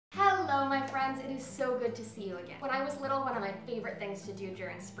my friends, it is so good to see you again. When I was little, one of my favorite things to do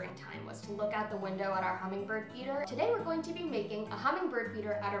during springtime was to look out the window at our hummingbird feeder. Today we're going to be making a hummingbird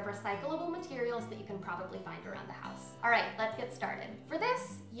feeder out of recyclable materials that you can probably find around the house. All right, let's get started. For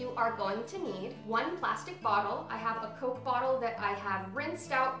this, you are going to need one plastic bottle. I have a Coke bottle that I have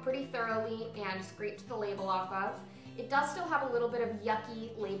rinsed out pretty thoroughly and scraped the label off of. It does still have a little bit of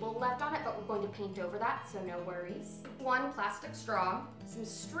yucky label left on it, but we're going to paint over that, so no worries. One plastic straw, some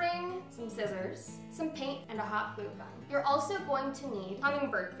string, some scissors, some paint, and a hot glue gun. You're also going to need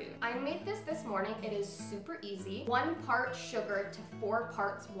hummingbird food. I made this morning. It is super easy. 1 part sugar to 4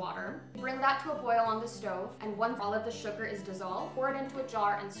 parts water. Bring that to a boil on the stove, and once all of the sugar is dissolved, pour it into a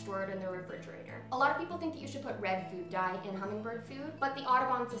jar and store it in the refrigerator. A lot of people think that you should put red food dye in hummingbird food, but the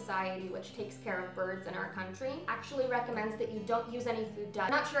Audubon Society, which takes care of birds in our country, actually recommends that you don't use any food dye.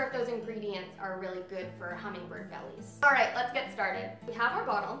 I'm not sure if those ingredients are really good for hummingbird bellies. All right, let's get started. We have our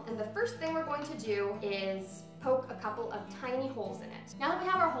bottle, and the first thing we're going to do is poke a couple of tiny holes in it. Now that we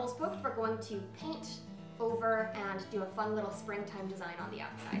have our holes poked, we're going to paint over and do a fun little springtime design on the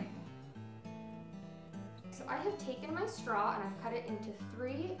outside. So I have taken my straw and I've cut it into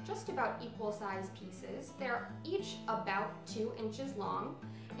 3 just about equal sized pieces. They're each about 2 inches long.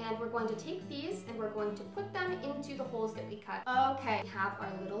 And we're going to take these and we're going to put them into the holes that we cut. Okay, we have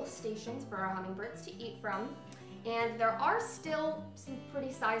our little stations for our hummingbirds to eat from. And there are still some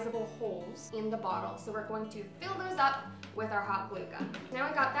pretty sizable holes in the bottle, so we're going to fill those up with our hot glue gun. Now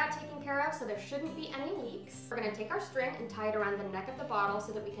we got that taken care of, so there shouldn't be any leaks. We're gonna take our string and tie it around the neck of the bottle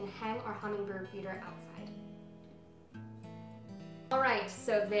so that we can hang our hummingbird feeder outside. All right,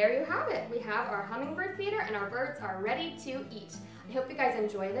 so there you have it. We have our hummingbird feeder and our birds are ready to eat. I hope you guys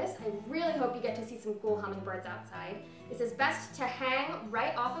enjoy this. I really hope you get to see some cool hummingbirds outside. This is best to hang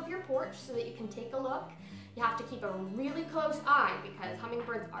right off of your porch so that you can take a look. You have to keep a really close eye because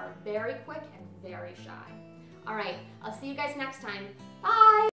hummingbirds are very quick and very shy. All right, I'll see you guys next time. Bye!